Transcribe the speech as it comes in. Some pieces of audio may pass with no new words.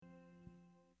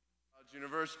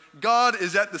universe. God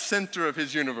is at the center of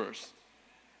his universe.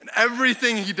 And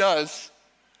everything he does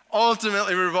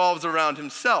ultimately revolves around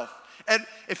himself. And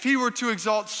if he were to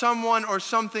exalt someone or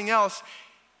something else,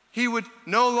 he would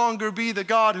no longer be the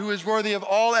God who is worthy of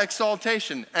all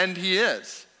exaltation, and he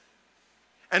is.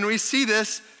 And we see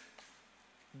this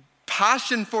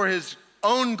passion for his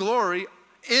own glory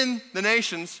in the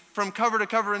nations from cover to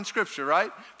cover in Scripture,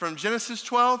 right? From Genesis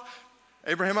 12,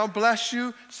 Abraham, I'll bless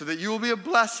you so that you will be a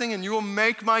blessing and you will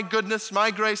make my goodness, my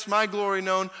grace, my glory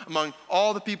known among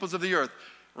all the peoples of the earth.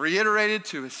 Reiterated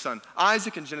to his son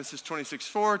Isaac in Genesis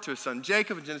 26:4, to his son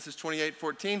Jacob in Genesis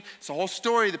 28:14. It's the whole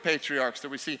story of the patriarchs that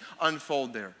we see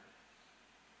unfold there.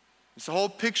 It's the whole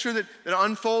picture that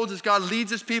unfolds as God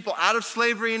leads his people out of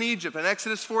slavery in Egypt. In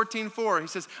Exodus 14:4, he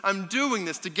says, I'm doing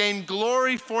this to gain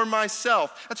glory for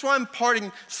myself. That's why I'm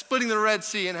splitting the Red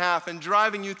Sea in half and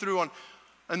driving you through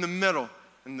in the middle.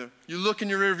 And you look in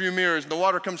your rearview mirrors and the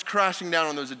water comes crashing down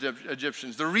on those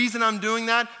Egyptians. The reason I'm doing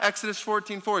that, Exodus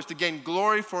 14:4, is to gain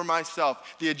glory for myself.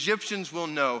 The Egyptians will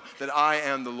know that I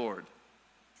am the Lord.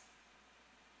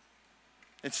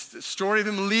 It's the story of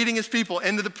him leading his people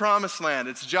into the promised land.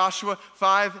 It's Joshua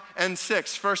 5 and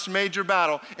 6, first major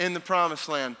battle in the promised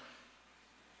land.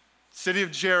 City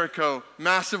of Jericho,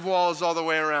 massive walls all the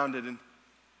way around it. And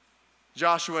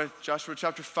Joshua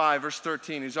chapter 5, verse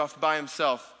 13, he's off by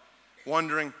himself,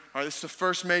 wondering, all right, this is the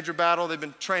first major battle. They've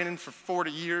been training for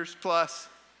 40 years plus.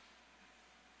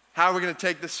 How are we going to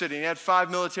take this city? And he had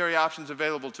 5 military options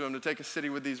available to him to take a city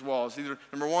with these walls. Either,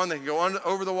 number 1, they could go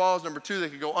over the walls. Number 2, they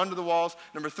could go under the walls.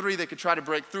 Number 3, they could try to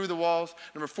break through the walls.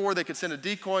 Number 4, they could send a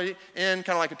decoy in, kind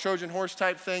of like a Trojan horse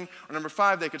type thing. Or number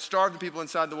 5, they could starve the people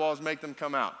inside the walls, make them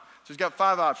come out. So he's got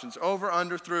 5 options: over,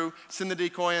 under, through, send the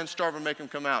decoy in, starve them, make them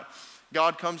come out.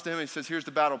 God comes to him and he says, here's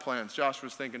the battle plans.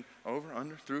 Joshua's thinking, over,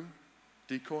 under, through,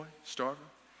 decoy, starve them.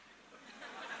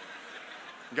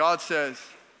 God says,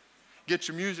 get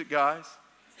your music, guys.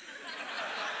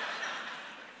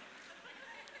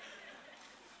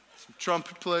 Some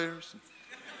trumpet players.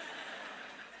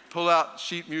 Pull out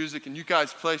sheet music and you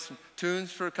guys play some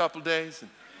tunes for a couple days.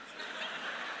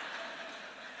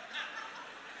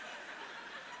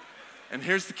 And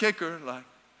here's the kicker, like,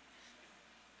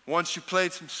 once you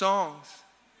played some songs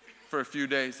for a few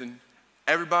days, then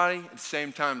everybody at the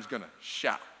same time is gonna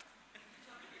shout.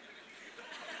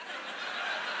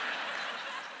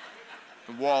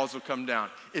 The walls will come down.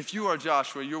 If you are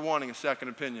Joshua, you're wanting a second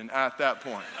opinion at that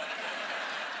point.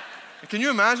 Can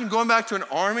you imagine going back to an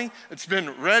army that's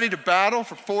been ready to battle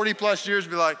for 40 plus years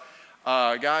and be like,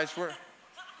 guys,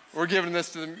 we're giving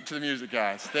this to the music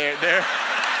guys.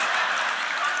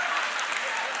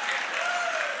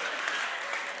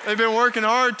 They've been working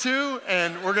hard too,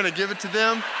 and we're going to give it to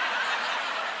them.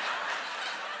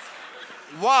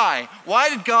 Why? Why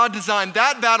did God design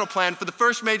that battle plan for the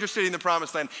first major city in the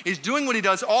promised land? He's doing what he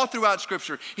does all throughout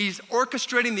Scripture. He's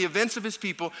orchestrating the events of his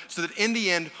people so that in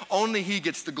the end, only he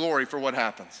gets the glory for what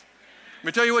happens. Let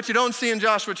me tell you what you don't see in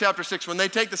Joshua chapter 6. When they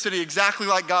take the city exactly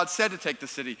like God said to take the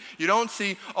city, you don't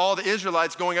see all the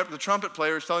Israelites going up to the trumpet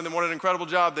players telling them what an incredible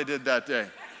job they did that day.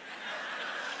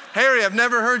 Harry, I've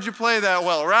never heard you play that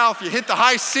well. Ralph, you hit the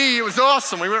high C. It was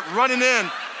awesome. We went running in.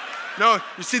 No,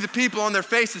 you see the people on their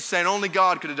faces saying only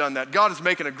God could have done that. God is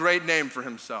making a great name for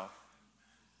himself.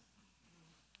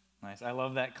 Nice. I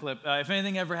love that clip. If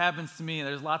anything ever happens to me,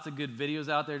 there's lots of good videos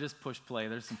out there. Just push play.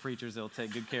 There's some preachers that will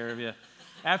take good care of you.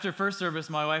 After first service,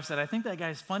 my wife said, I think that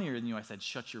guy's funnier than you. I said,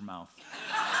 shut your mouth.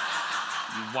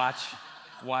 You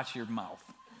watch your mouth.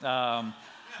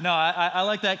 No, I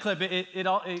like that clip. It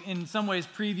in some ways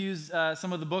previews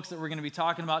some of the books that we're going to be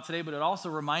talking about today, but it also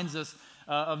reminds us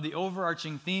of the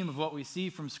overarching theme of what we see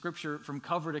from Scripture from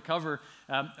cover to cover.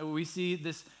 We see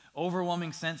this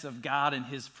overwhelming sense of God and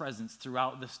his presence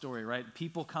throughout the story, right?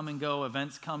 People come and go,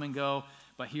 events come and go,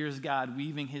 but here's God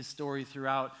weaving his story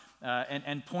throughout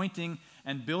and pointing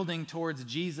and building towards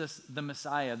Jesus, the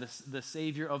Messiah, the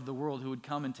Savior of the world who would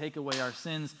come and take away our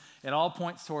sins. It all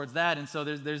points towards that. And so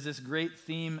there's this great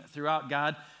theme throughout,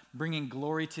 God bringing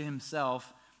glory to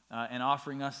himself and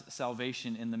offering us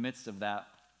salvation in the midst of that.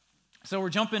 So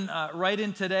we're jumping right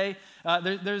in today.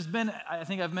 There's been, I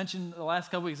think I've mentioned the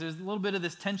last couple weeks, there's a little bit of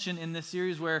this tension in this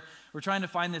series where we're trying to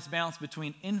find this balance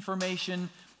between information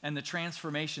and the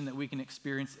transformation that we can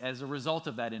experience as a result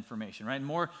of that information, right?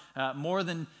 More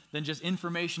than just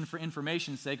information for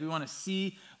information's sake. We want to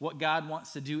see what God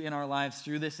wants to do in our lives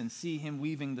through this and see him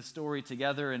weaving the story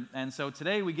together. And so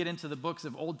today we get into the books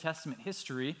of Old Testament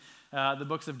history, the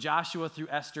books of Joshua through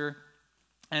Esther.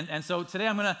 And so today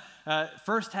I'm going to,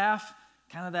 first half,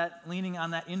 kind of that leaning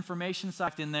on that information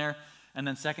side in there. And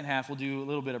then second half, we'll do a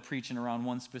little bit of preaching around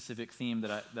one specific theme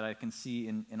that I can see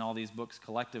in all these books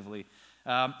collectively.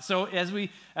 So as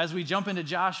we jump into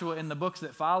Joshua in the books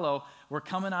that follow, we're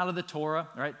coming out of the Torah,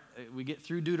 right? We get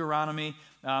through Deuteronomy,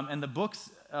 and the books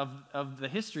of the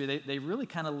history, they really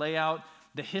kind of lay out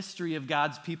the history of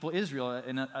God's people Israel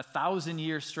in a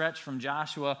 1,000-year stretch from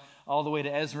Joshua all the way to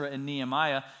Ezra and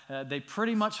Nehemiah. They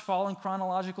pretty much fall in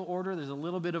chronological order. There's a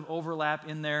little bit of overlap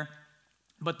in there,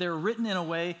 but they're written in a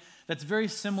way that's very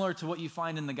similar to what you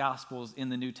find in the Gospels in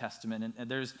the New Testament.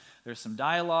 And there's some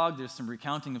dialogue, there's some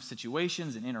recounting of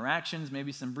situations and interactions,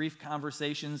 maybe some brief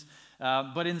conversations.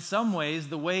 But in some ways,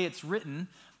 the way it's written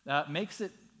makes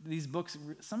these books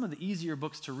some of the easier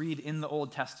books to read in the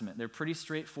Old Testament. They're pretty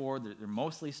straightforward. They're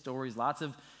mostly stories, lots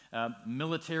of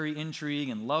military intrigue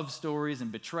and love stories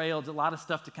and betrayals, a lot of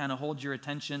stuff to kind of hold your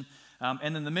attention.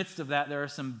 And in the midst of that, there are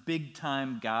some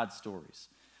big-time God stories.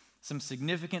 Some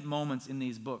significant moments in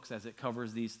these books as it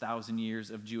covers these 1,000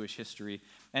 years of Jewish history.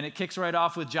 And it kicks right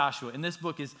off with Joshua. And this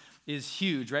book is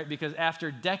huge, right? Because after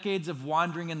decades of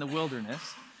wandering in the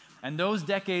wilderness, and those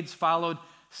decades followed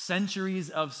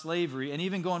centuries of slavery, and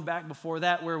even going back before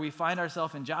that, where we find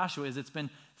ourselves in Joshua is it's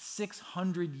been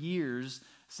 600 years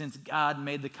since God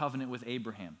made the covenant with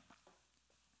Abraham.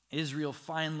 Israel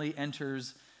finally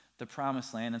enters the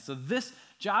promised land. And so this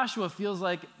Joshua feels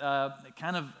like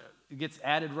kind of gets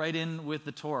added right in with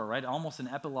the Torah, right? Almost an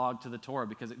epilogue to the Torah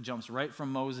because it jumps right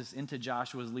from Moses into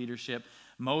Joshua's leadership.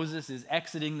 Moses is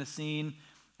exiting the scene,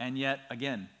 and yet,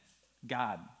 again,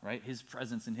 God, right? His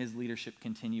presence and his leadership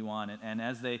continue on. And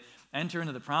as they enter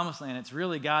into the promised land, it's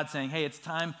really God saying, hey, it's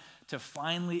time to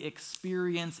finally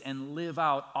experience and live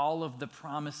out all of the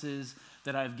promises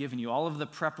that I've given you, all of the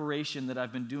preparation that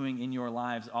I've been doing in your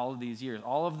lives all of these years,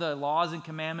 all of the laws and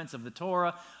commandments of the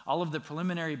Torah, all of the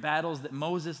preliminary battles that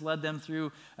Moses led them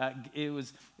through. It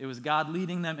was God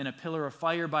leading them in a pillar of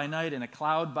fire by night and a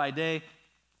cloud by day.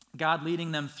 God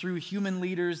leading them through human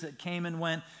leaders that came and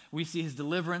went. We see his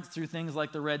deliverance through things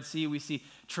like the Red Sea. We see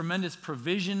tremendous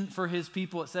provision for his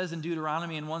people. It says in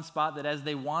Deuteronomy in one spot that as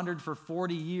they wandered for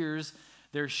 40 years,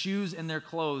 their shoes and their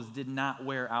clothes did not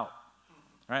wear out.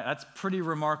 Right? That's pretty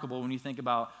remarkable when you think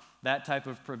about that type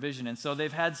of provision. And so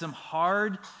they've had some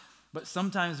hard, but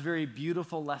sometimes very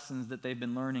beautiful lessons that they've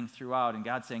been learning throughout. And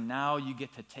God's saying, now you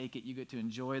get to take it. You get to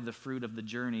enjoy the fruit of the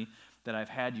journey that I've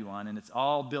had you on. And it's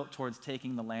all built towards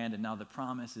taking the land, and now the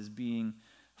promise is being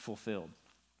fulfilled.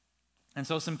 And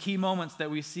so some key moments that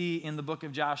we see in the book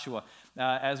of Joshua,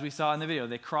 as we saw in the video,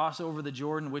 they cross over the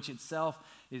Jordan, which itself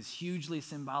is hugely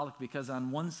symbolic because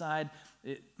on one side,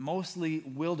 mostly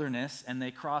wilderness, and they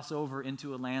cross over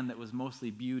into a land that was mostly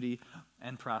beauty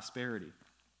and prosperity.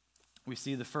 We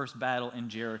see the first battle in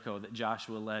Jericho that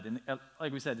Joshua led. And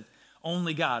like we said,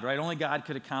 only God, right? Only God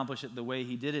could accomplish it the way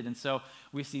he did it. And so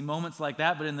we see moments like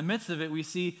that. But in the midst of it, we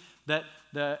see that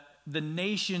the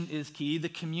nation is key. The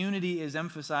community is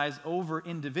emphasized over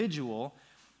individual.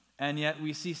 And yet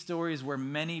we see stories where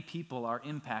many people are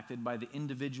impacted by the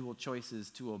individual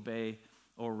choices to obey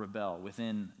or rebel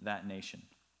within that nation.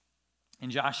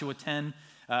 In Joshua 10,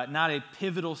 not a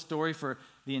pivotal story for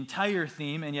the entire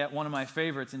theme, and yet one of my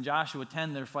favorites. In Joshua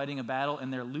 10, they're fighting a battle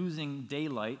and they're losing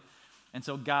daylight. And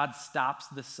so God stops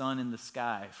the sun in the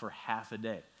sky for half a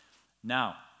day.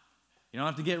 Now, you don't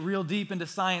have to get real deep into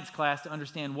science class to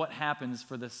understand what happens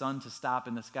for the sun to stop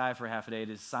in the sky for half a day. It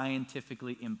is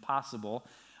scientifically impossible.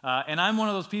 And I'm one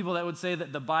of those people that would say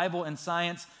that the Bible and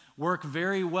science work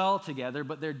very well together,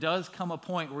 but there does come a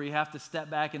point where you have to step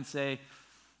back and say,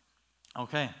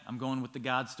 okay, I'm going with the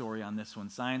God story on this one.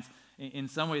 Science, in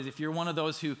some ways, if you're one of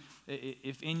those who,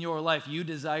 if in your life you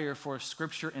desire for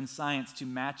scripture and science to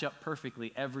match up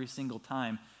perfectly every single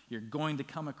time, you're going to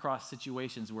come across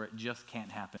situations where it just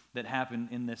can't happen, that happen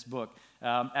in this book.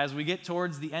 As we get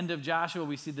towards the end of Joshua,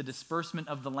 we see the disbursement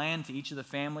of the land to each of the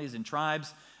families and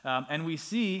tribes. And we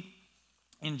see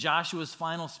in Joshua's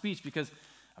final speech, because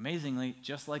amazingly,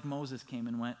 just like Moses came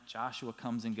and went, Joshua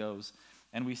comes and goes.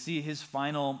 And we see his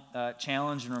final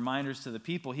challenge and reminders to the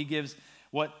people. He gives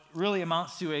what really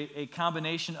amounts to a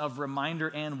combination of reminder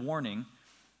and warning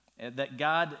that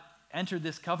God entered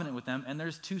this covenant with them, and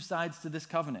there's two sides to this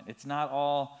covenant. It's not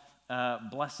all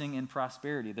blessing and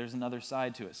prosperity. There's another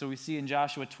side to it. So we see in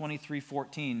Joshua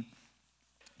 23:14,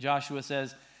 Joshua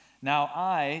says, now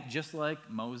I, just like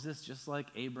Moses, just like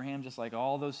Abraham, just like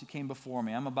all those who came before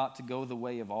me, I'm about to go the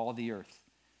way of all the earth.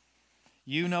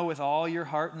 You know with all your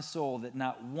heart and soul that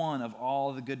not one of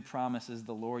all the good promises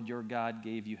the Lord your God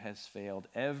gave you has failed.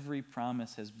 Every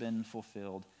promise has been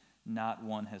fulfilled. Not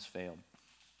one has failed.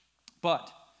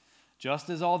 But just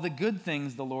as all the good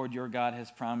things the Lord your God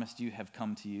has promised you have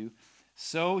come to you,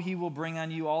 So he will bring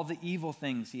on you all the evil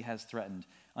things he has threatened,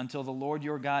 until the Lord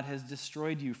your God has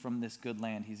destroyed you from this good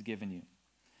land he's given you.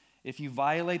 If you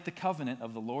violate the covenant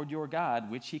of the Lord your God,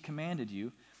 which he commanded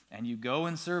you, and you go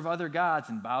and serve other gods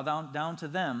and bow down to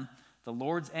them, the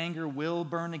Lord's anger will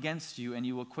burn against you, and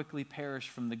you will quickly perish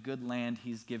from the good land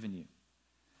he's given you.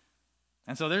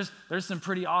 And so there's some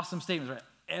pretty awesome statements, right?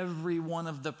 Every one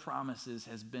of the promises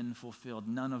has been fulfilled.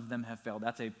 None of them have failed.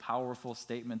 That's a powerful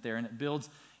statement there. And it builds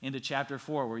into chapter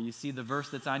 4, where you see the verse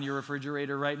that's on your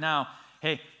refrigerator right now.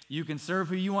 Hey, you can serve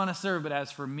who you want to serve, but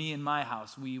as for me and my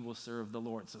house, we will serve the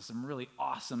Lord. So some really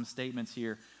awesome statements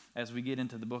here as we get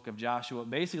into the book of Joshua.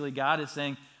 Basically, God is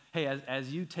saying, hey,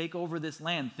 as you take over this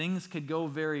land, things could go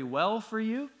very well for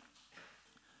you.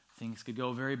 Things could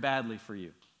go very badly for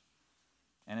you.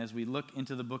 And as we look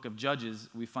into the book of Judges,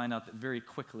 we find out that very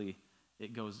quickly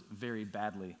it goes very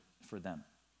badly for them.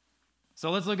 So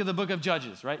let's look at the book of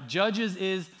Judges, right? Judges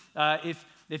is,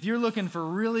 if you're looking for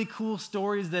really cool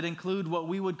stories that include what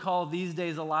we would call these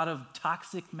days a lot of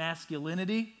toxic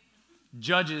masculinity,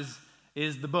 Judges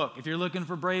is the book. If you're looking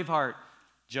for Braveheart,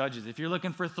 Judges. If you're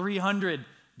looking for 300,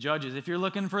 Judges. If you're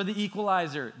looking for The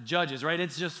Equalizer, Judges, right?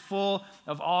 It's just full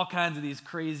of all kinds of these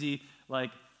crazy,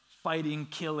 like, fighting,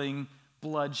 killing,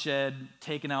 bloodshed,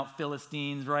 taking out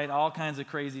Philistines, right? All kinds of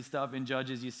crazy stuff in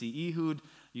Judges. You see Ehud,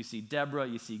 you see Deborah,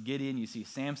 you see Gideon, you see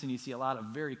Samson, you see a lot of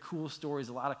very cool stories,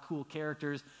 a lot of cool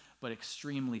characters, but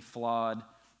extremely flawed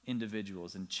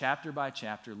individuals. And chapter by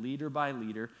chapter, leader by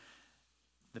leader,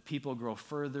 the people grow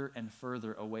further and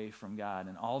further away from God.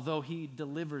 And although he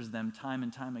delivers them time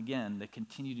and time again, they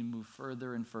continue to move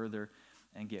further and further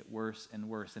and get worse and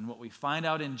worse. And what we find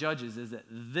out in Judges is that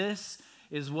this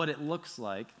is what it looks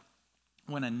like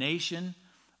when a nation,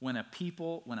 when a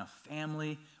people, when a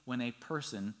family, when a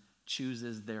person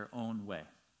chooses their own way.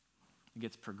 It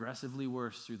gets progressively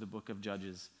worse through the book of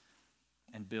Judges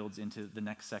and builds into the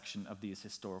next section of these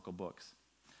historical books.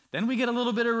 Then we get a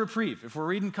little bit of reprieve. If we're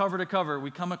reading cover to cover, we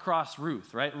come across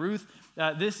Ruth, right? Ruth,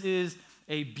 this is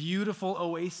a beautiful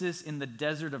oasis in the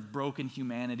desert of broken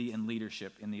humanity and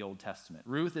leadership in the Old Testament.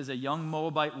 Ruth is a young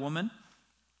Moabite woman.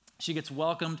 She gets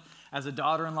welcomed as a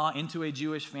daughter-in-law into a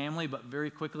Jewish family, but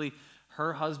very quickly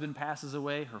her husband passes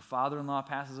away, her father-in-law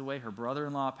passes away, her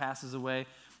brother-in-law passes away,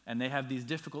 and they have these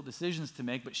difficult decisions to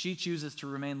make, but she chooses to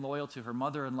remain loyal to her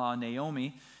mother-in-law,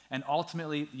 Naomi, and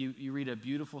ultimately you read a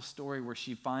beautiful story where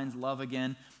she finds love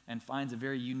again and finds a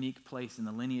very unique place in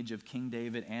the lineage of King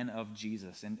David and of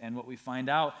Jesus. And what we find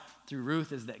out through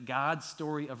Ruth is that God's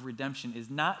story of redemption is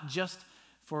not just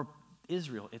for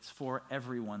Israel, it's for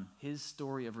everyone. His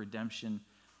story of redemption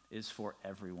is for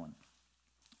everyone.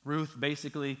 Ruth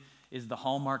basically is the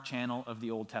Hallmark Channel of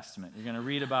the Old Testament. You're going to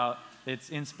read about it's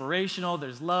inspirational,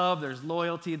 there's love, there's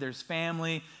loyalty, there's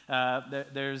family,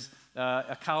 there's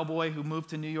a cowboy who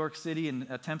moved to New York City and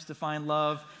attempts to find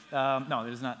love. No,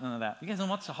 there's not none of that. You guys don't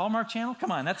watch the Hallmark Channel?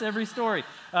 Come on, that's every story.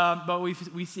 But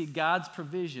we see God's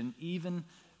provision even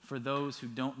for those who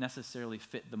don't necessarily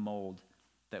fit the mold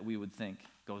that we would think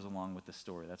goes along with the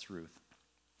story. That's Ruth.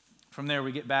 From there,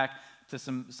 we get back to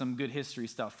some good history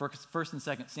stuff. First and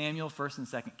Second Samuel, First and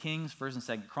Second Kings, First and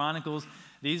Second Chronicles.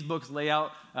 These books lay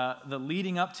out the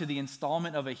leading up to the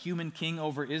installment of a human king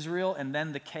over Israel, and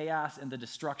then the chaos and the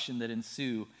destruction that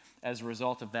ensue as a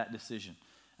result of that decision.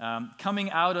 Coming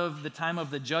out of the time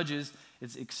of the Judges,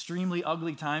 it's an extremely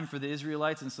ugly time for the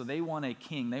Israelites, and so they want a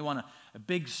king. They want a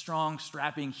big, strong,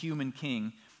 strapping human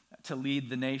king to lead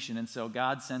the nation. And so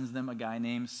God sends them a guy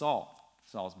named Saul.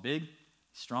 Saul's big,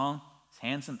 strong, he's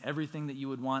handsome, everything that you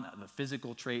would want, the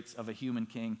physical traits of a human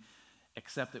king,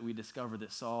 except that we discover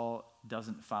that Saul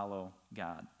doesn't follow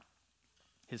God.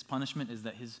 His punishment is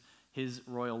that his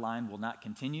royal line will not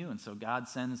continue, and so God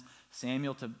sends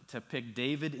Samuel to pick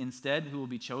David instead, who will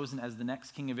be chosen as the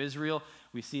next king of Israel.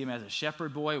 We see him as a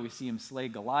shepherd boy. We see him slay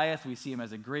Goliath. We see him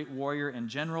as a great warrior and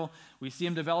general. We see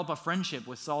him develop a friendship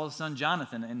with Saul's son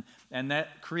Jonathan, and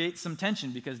that creates some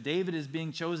tension because David is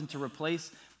being chosen to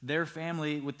replace their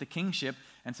family with the kingship,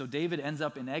 and so David ends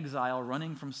up in exile,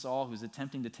 running from Saul, who's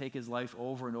attempting to take his life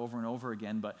over and over and over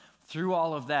again. But through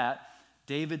all of that,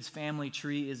 David's family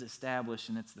tree is established,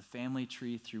 and it's the family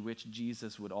tree through which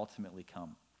Jesus would ultimately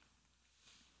come.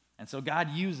 And so God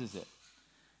uses it.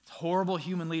 It's horrible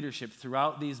human leadership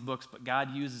throughout these books, but God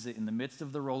uses it in the midst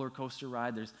of the roller coaster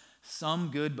ride. There's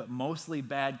some good, but mostly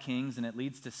bad kings, and it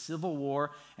leads to civil war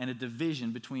and a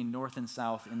division between north and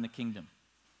south in the kingdom.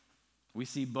 We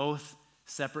see both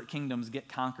separate kingdoms get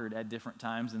conquered at different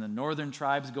times, and the northern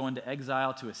tribes go into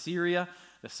exile to Assyria.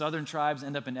 The southern tribes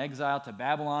end up in exile to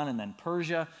Babylon and then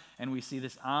Persia, and we see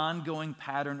this ongoing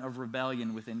pattern of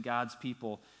rebellion within God's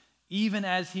people, Even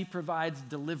as he provides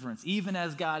deliverance, even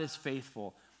as God is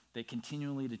faithful, they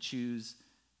continually to choose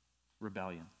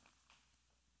rebellion.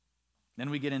 Then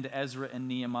we get into Ezra and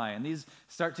Nehemiah, and these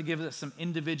start to give us some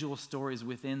individual stories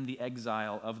within the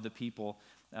exile of the people.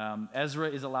 Ezra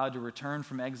is allowed to return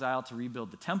from exile to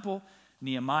rebuild the temple.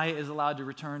 Nehemiah is allowed to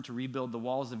return to rebuild the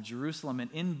walls of Jerusalem,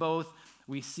 and in both,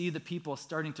 we see the people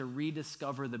starting to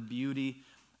rediscover the beauty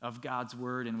of God's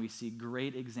word, and we see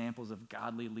great examples of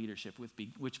godly leadership,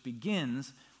 which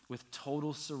begins with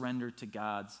total surrender to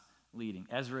God's leading.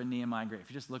 Ezra and Nehemiah, great. If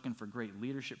you're just looking for great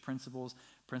leadership principles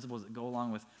that go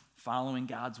along with following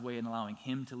God's way and allowing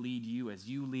him to lead you as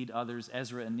you lead others,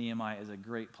 Ezra and Nehemiah is a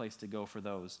great place to go for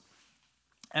those.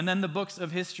 And then the books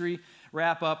of history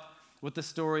wrap up with the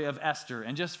story of Esther.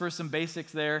 And just for some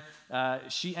basics there,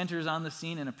 she enters on the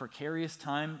scene in a precarious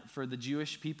time for the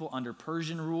Jewish people under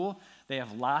Persian rule. They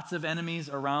have lots of enemies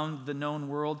around the known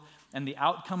world, and the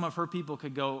outcome of her people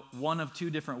could go one of two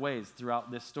different ways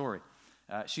throughout this story.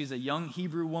 She's a young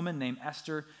Hebrew woman named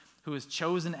Esther who is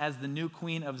chosen as the new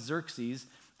queen of Xerxes.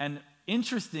 And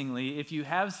interestingly, if you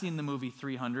have seen the movie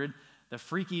 300, the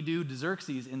freaky dude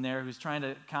Xerxes in there who's trying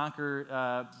to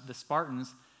conquer the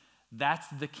Spartans, that's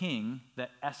the king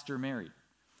that Esther married.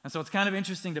 And so it's kind of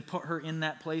interesting to put her in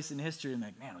that place in history and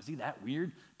like, man, was he that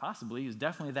weird? Possibly. He was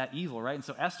definitely that evil, right? And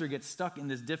so Esther gets stuck in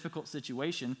this difficult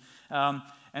situation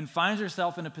and finds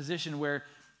herself in a position where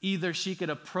either she could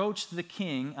approach the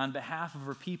king on behalf of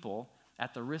her people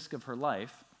at the risk of her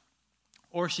life,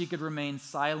 or she could remain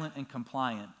silent and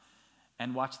compliant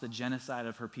and watch the genocide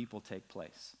of her people take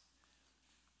place.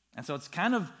 And so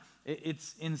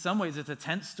it's in some ways, it's a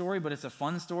tense story, but it's a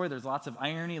fun story. There's lots of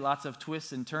irony, lots of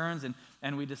twists and turns,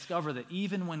 and we discover that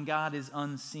even when God is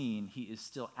unseen, he is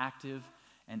still active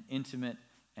and intimate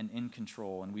and in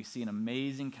control. And we see an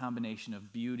amazing combination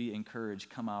of beauty and courage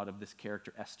come out of this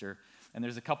character, Esther. And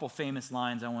there's a couple famous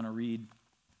lines I want to read.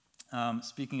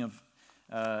 Speaking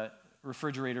of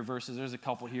refrigerator verses, there's a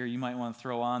couple here you might want to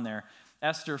throw on there.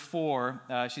 Esther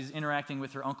 4, she's interacting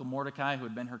with her uncle Mordecai, who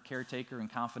had been her caretaker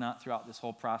and confidant throughout this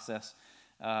whole process.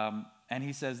 And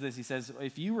he says this, he says,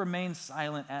 if you remain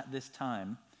silent at this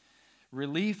time,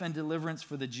 relief and deliverance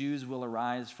for the Jews will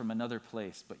arise from another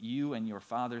place, but you and your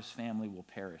father's family will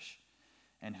perish.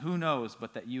 And who knows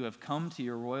but that you have come to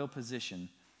your royal position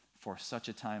for such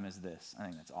a time as this. I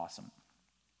think that's awesome.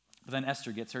 But then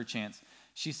Esther gets her chance.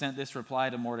 She sent this reply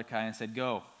to Mordecai and said,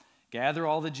 go, gather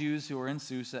all the Jews who are in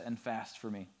Susa and fast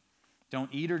for me. Don't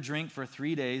eat or drink for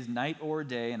 3 days, night or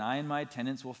day, and I and my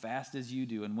attendants will fast as you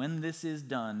do. And when this is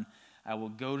done, I will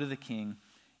go to the king,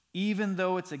 even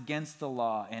though it's against the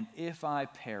law. And if I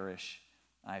perish,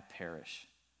 I perish.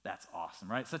 That's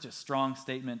awesome, right? Such a strong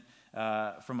statement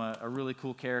from a really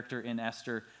cool character in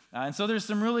Esther. And so there's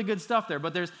some really good stuff there,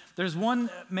 but there's one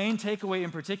main takeaway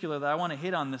in particular that I want to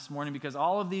hit on this morning, because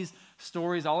all of these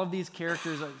stories, all of these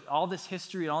characters, all this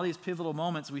history, and all these pivotal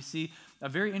moments, we see a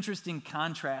very interesting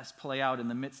contrast play out in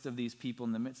the midst of these people,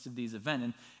 in the midst of these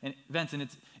events, and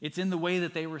it's in the way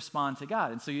that they respond to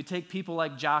God. And so you take people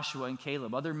like Joshua and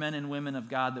Caleb, other men and women of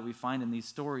God that we find in these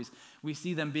stories, we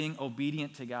see them being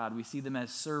obedient to God. We see them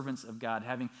as servants of God,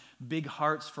 having big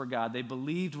hearts for God. They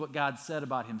believed what God said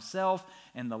about himself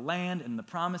and the land and the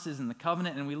promises and the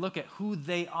covenant, and we look at who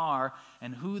they are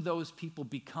and who those people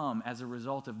become as a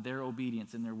result of their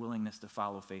obedience and their willingness to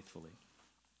follow faithfully.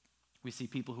 We see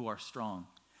people who are strong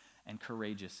and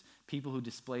courageous, people who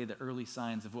display the early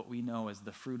signs of what we know as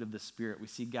the fruit of the Spirit. We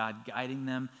see God guiding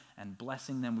them and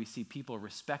blessing them. We see people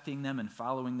respecting them and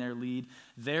following their lead.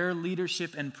 Their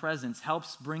leadership and presence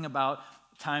helps bring about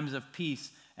times of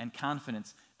peace and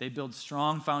confidence. They build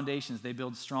strong foundations. They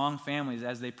build strong families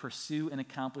as they pursue and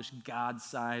accomplish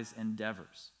God-sized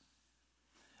endeavors.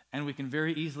 And we can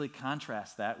very easily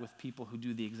contrast that with people who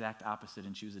do the exact opposite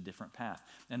and choose a different path.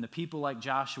 And the people like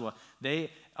Joshua, they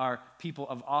are people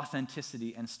of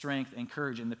authenticity and strength and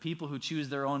courage. And the people who choose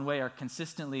their own way are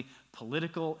consistently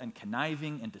political and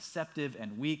conniving and deceptive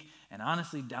and weak and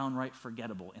honestly downright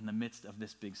forgettable in the midst of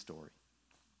this big story.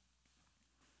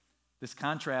 This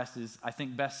contrast is, I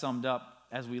think, best summed up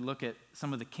as we look at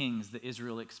some of the kings that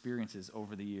Israel experiences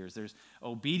over the years. There's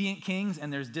obedient kings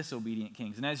and there's disobedient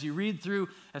kings. And as you read through,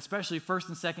 especially 1st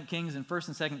and 2nd Kings and 1st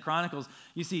and 2nd Chronicles,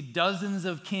 you see dozens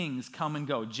of kings come and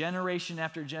go, generation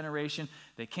after generation.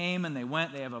 They came and they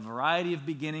went. They have a variety of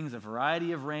beginnings, a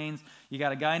variety of reigns. You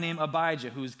got a guy named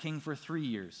Abijah who's king for 3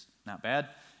 years. Not bad.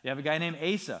 You have a guy named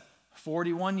Asa,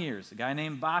 41 years. A guy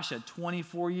named Baasha,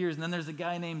 24 years. And then there's a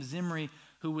guy named Zimri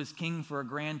who was king for a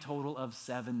grand total of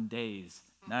 7 days.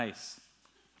 Nice.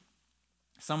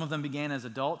 Some of them began as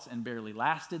adults and barely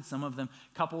lasted. A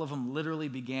couple of them literally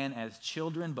began as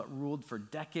children but ruled for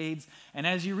decades. And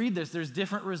as you read this, there's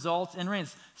different results and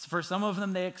reigns. For some of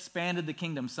them, they expanded the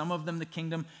kingdom. Some of them, the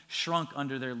kingdom shrunk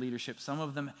under their leadership. Some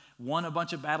of them won a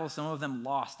bunch of battles. Some of them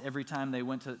lost every time they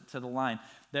went to the line.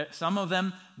 Some of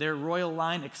them, their royal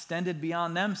line extended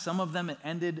beyond them. Some of them, it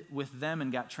ended with them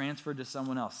and got transferred to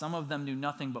someone else. Some of them knew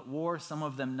nothing but war. Some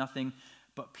of them, nothing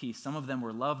but peace. Some of them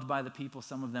were loved by the people.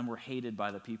 Some of them were hated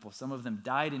by the people. Some of them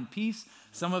died in peace.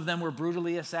 Some of them were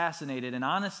brutally assassinated. And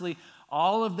honestly,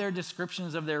 all of their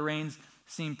descriptions of their reigns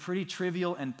seem pretty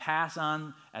trivial and pass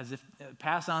on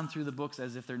through the books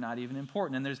as if they're not even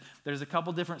important. And there's a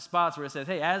couple different spots where it says,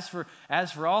 hey, as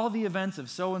for all the events of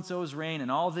so-and-so's reign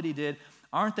and all that he did,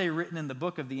 aren't they written in the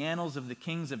book of the annals of the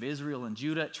kings of Israel and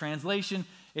Judah? Translation,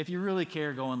 if you really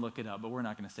care, go and look it up, but we're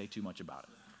not going to say too much about it.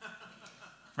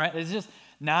 Right? It's just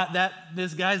not that,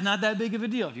 this guy's not that big of a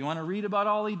deal. If you want to read about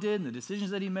all he did and the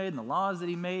decisions that he made and the laws that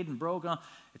he made and broke on,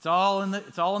 it's all in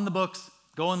the books.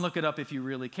 Go and look it up if you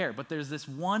really care. But there's this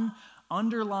one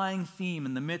underlying theme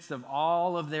in the midst of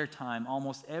all of their time.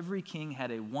 Almost every king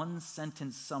had a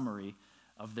one-sentence summary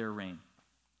of their reign.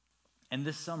 And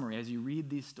this summary, as you read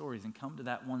these stories and come to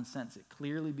that one sentence, it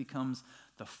clearly becomes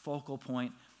the focal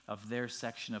point of their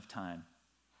section of time.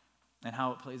 And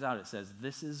how it plays out, it says,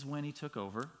 this is when he took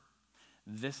over,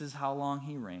 this is how long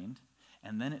he reigned,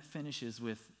 and then it finishes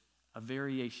with a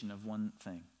variation of one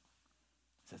thing.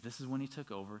 It says, this is when he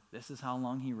took over, this is how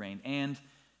long he reigned, and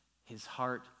his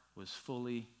heart was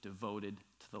fully devoted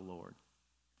to the Lord.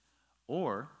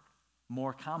 Or,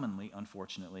 more commonly,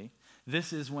 unfortunately,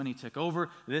 this is when he took over,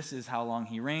 this is how long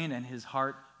he reigned, and his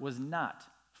heart was not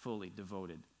fully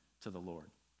devoted to the Lord.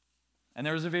 And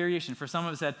there was a variation. For some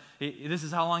of it said, this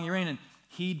is how long he reigned, and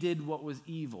he did what was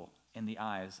evil in the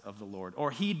eyes of the Lord.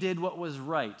 Or he did what was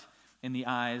right in the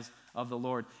eyes of the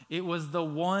Lord. It was the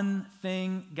one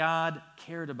thing God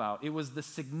cared about. It was the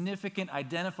significant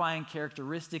identifying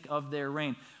characteristic of their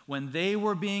reign. When they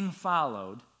were being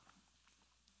followed,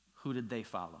 who did they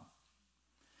follow?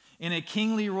 In a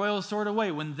kingly, royal sort of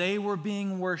way, when they were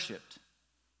being worshiped,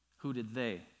 who did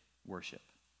they worship?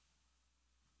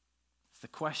 The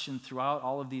question throughout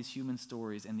all of these human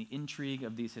stories and the intrigue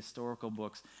of these historical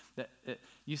books that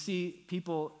you see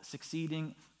people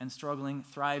succeeding and struggling,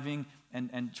 thriving,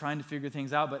 and trying to figure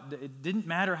things out, but it didn't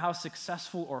matter how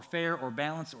successful or fair or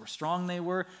balanced or strong they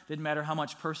were. It didn't matter how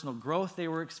much personal growth they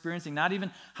were experiencing, not even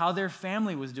how their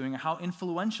family was doing or how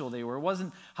influential they were. It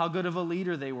wasn't how good of a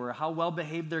leader they were, how well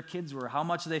behaved their kids were, how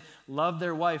much they loved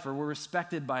their wife or were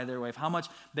respected by their wife, how much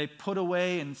they put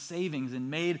away in savings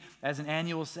and made as an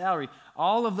annual salary.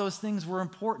 All of those things were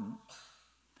important.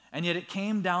 And yet it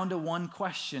came down to one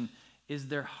question: is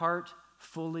their heart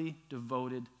fully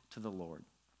devoted to the Lord?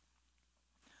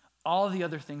 All of the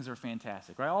other things are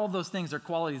fantastic, right? All of those things are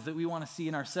qualities that we want to see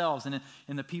in ourselves and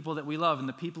in the people that we love and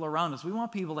the people around us. We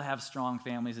want people to have strong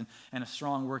families and a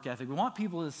strong work ethic. We want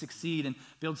people to succeed and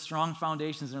build strong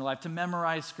foundations in their life, to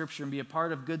memorize Scripture and be a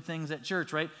part of good things at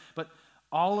church, right? But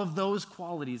all of those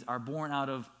qualities are born out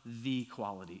of the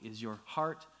quality. Is your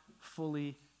heart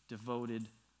fully devoted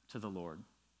to the Lord?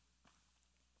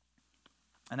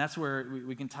 And that's where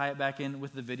we can tie it back in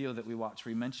with the video that we watched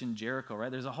where we mentioned Jericho, right?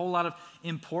 There's a whole lot of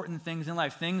important things in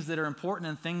life, things that are important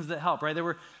and things that help, right? There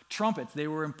were trumpets, they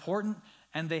were important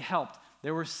and they helped.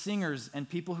 There were singers and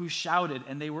people who shouted,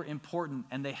 and they were important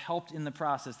and they helped in the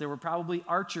process. There were probably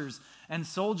archers and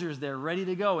soldiers there ready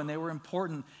to go, and they were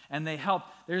important and they helped.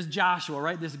 There's Joshua,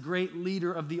 right? This great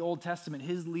leader of the Old Testament.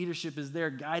 His leadership is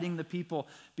there guiding the people,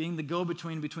 being the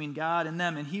go-between between God and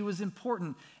them, and he was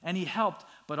important and he helped.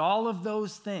 But all of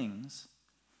those things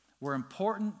were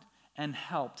important and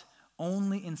helped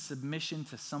only in submission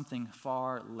to something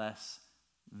far less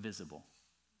visible.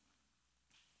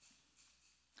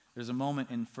 There's a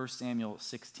moment in 1 Samuel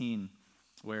 16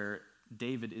 where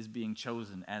David is being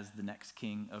chosen as the next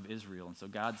king of Israel. And so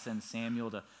God sends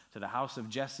Samuel to the house of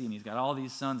Jesse, and he's got all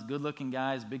these sons, good-looking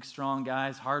guys, big, strong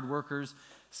guys, hard workers,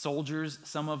 soldiers,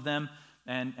 some of them.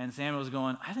 And Samuel's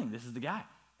going, I think this is the guy,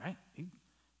 right? He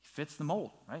fits the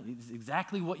mold, right? He's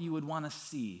exactly what you would want to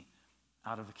see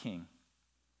out of a king.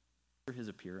 His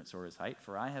appearance or his height,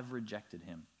 for I have rejected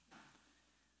him.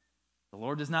 The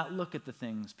Lord does not look at the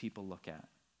things people look at.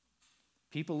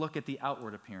 People look at the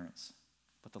outward appearance,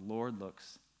 but the Lord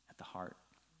looks at the heart.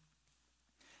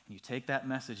 And you take that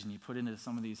message and you put it into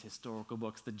some of these historical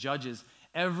books. The Judges,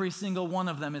 every single one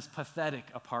of them is pathetic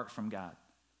apart from God.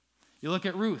 You look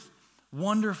at Ruth,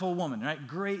 wonderful woman, right?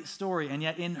 Great story. And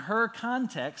yet in her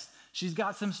context, she's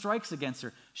got some strikes against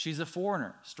her. She's a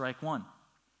foreigner, strike one.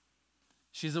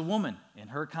 She's a woman. In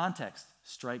her context,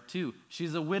 strike 2.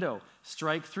 She's a widow.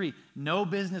 Strike 3. No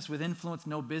business with influence,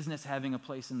 no business having a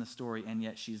place in the story, and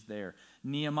yet she's there.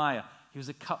 Nehemiah, he was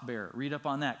a cupbearer. Read up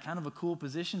on that. Kind of a cool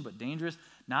position, but dangerous.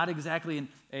 Not exactly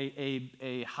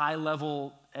a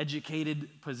high-level educated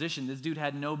position. This dude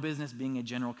had no business being a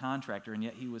general contractor, and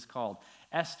yet he was called.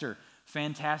 Esther,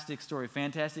 fantastic story,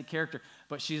 fantastic character,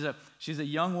 but she's a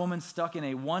young woman stuck in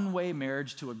a one-way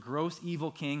marriage to a gross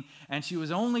evil king, and she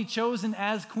was only chosen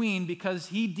as queen because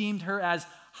he deemed her as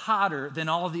hotter than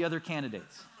all of the other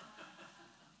candidates.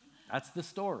 That's the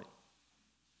story.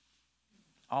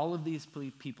 All of these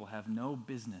people have no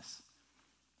business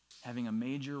having a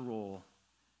major role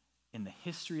in the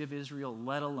history of Israel,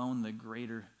 let alone the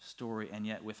greater story, and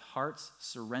yet with hearts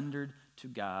surrendered to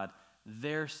God,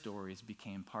 their stories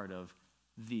became part of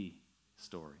the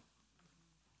story.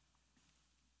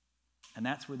 And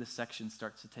that's where this section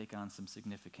starts to take on some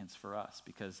significance for us,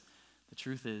 because the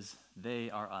truth is, they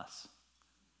are us,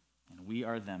 and we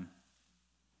are them.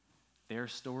 Their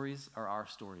stories are our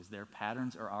stories. Their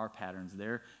patterns are our patterns.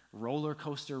 Their roller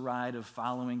coaster ride of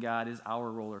following God is our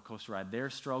roller coaster ride. Their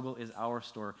struggle is our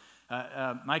story.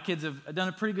 My kids have done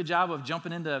a pretty good job of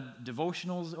jumping into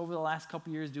devotionals over the last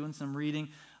couple years, doing some reading.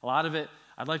 A lot of it,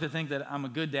 I'd like to think that I'm a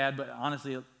good dad, but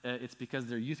honestly, it's because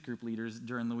their youth group leaders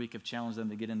during the week have challenged them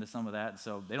to get into some of that.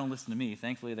 So they don't listen to me.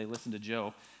 Thankfully, they listen to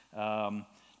Joe.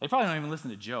 They probably don't even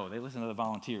listen to Joe. They listen to the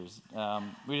volunteers.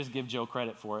 We just give Joe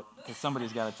credit for it because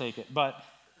somebody's got to take it. But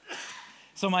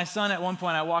so my son, at one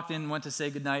point, I walked in, went to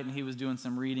say goodnight, and he was doing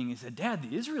some reading. He said, "Dad,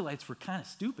 the Israelites were kind of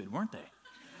stupid, weren't they?"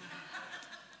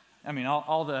 I mean,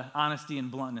 all the honesty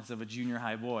and bluntness of a junior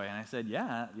high boy. And I said,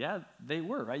 yeah, they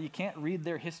were, right? You can't read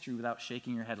their history without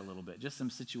shaking your head a little bit. Just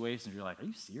some situations you're like, are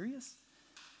you serious?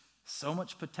 So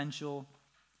much potential,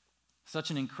 such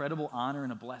an incredible honor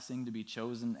and a blessing to be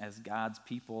chosen as God's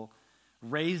people,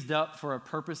 raised up for a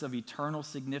purpose of eternal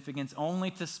significance,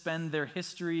 only to spend their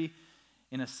history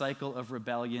in a cycle of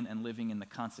rebellion and living in the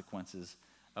consequences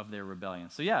of their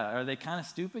rebellion. So yeah, are they kind of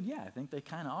stupid? Yeah, I think they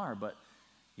kind of are, but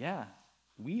yeah,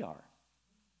 we are,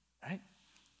 right?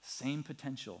 Same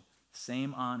potential,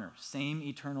 same honor, same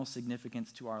eternal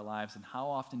significance to our lives. And how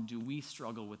often do we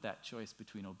struggle with that choice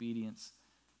between obedience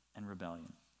and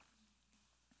rebellion?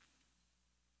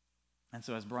 And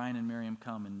so as Brian and Miriam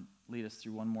come and lead us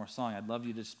through one more song, I'd love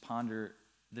you to just ponder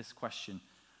this question.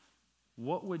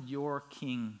 What would your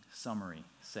king summary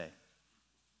say?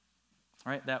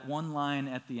 All right, that one line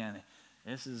at the end.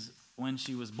 This is when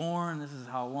she was born. This is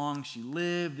how long she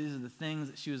lived. These are the things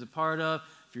that she was a part of.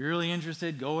 If you're really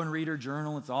interested, go and read her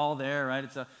journal. It's all there, right?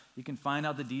 You can find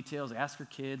out the details, ask her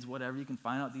kids, whatever. You can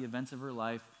find out the events of her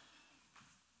life.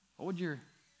 What would your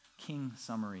king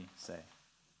summary say?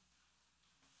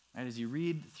 Right, as you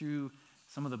read through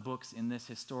some of the books in this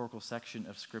historical section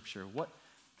of Scripture,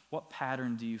 what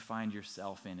pattern do you find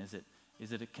yourself in? Is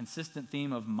it a consistent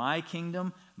theme of my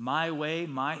kingdom, my way,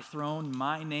 my throne,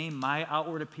 my name, my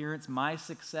outward appearance, my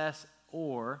success,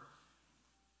 or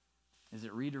is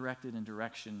it redirected in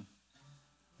direction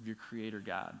of your Creator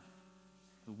God,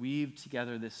 who weaved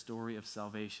together this story of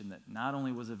salvation that not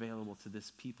only was available to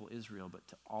this people, Israel, but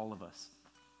to all of us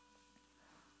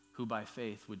who by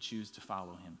faith would choose to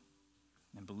follow him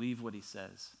and believe what he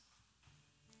says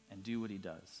and do what he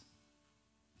does?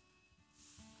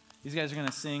 These guys are going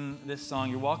to sing this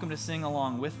song. You're welcome to sing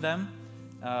along with them.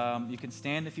 You can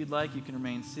stand if you'd like. You can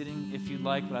remain sitting if you'd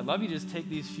like. But I'd love you to just take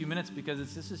these few minutes because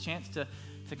it's just a chance to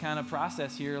kind of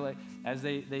process here, like as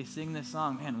they sing this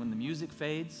song. Man, when the music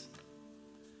fades,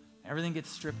 everything gets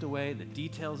stripped away, the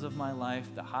details of my life,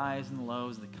 the highs and the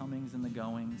lows, the comings and the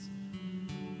goings.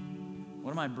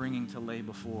 What am I bringing to lay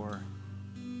before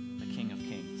the King of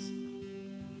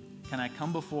Kings? Can I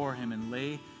come before him and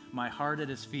lay my heart at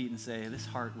his feet and say, this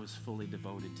heart was fully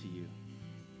devoted to you?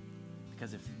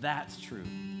 Because if that's true,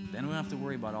 then we don't have to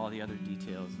worry about all the other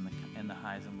details and the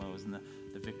highs and lows and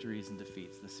the victories and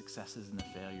defeats, the successes and the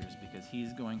failures, because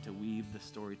he's going to weave the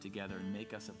story together and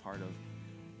make us a part of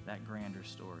that grander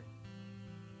story.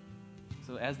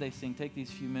 So as they sing, take these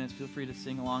few minutes. Feel free to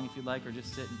sing along if you'd like, or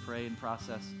just sit and pray and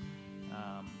process.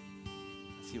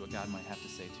 See what God might have to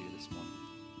say to you this morning.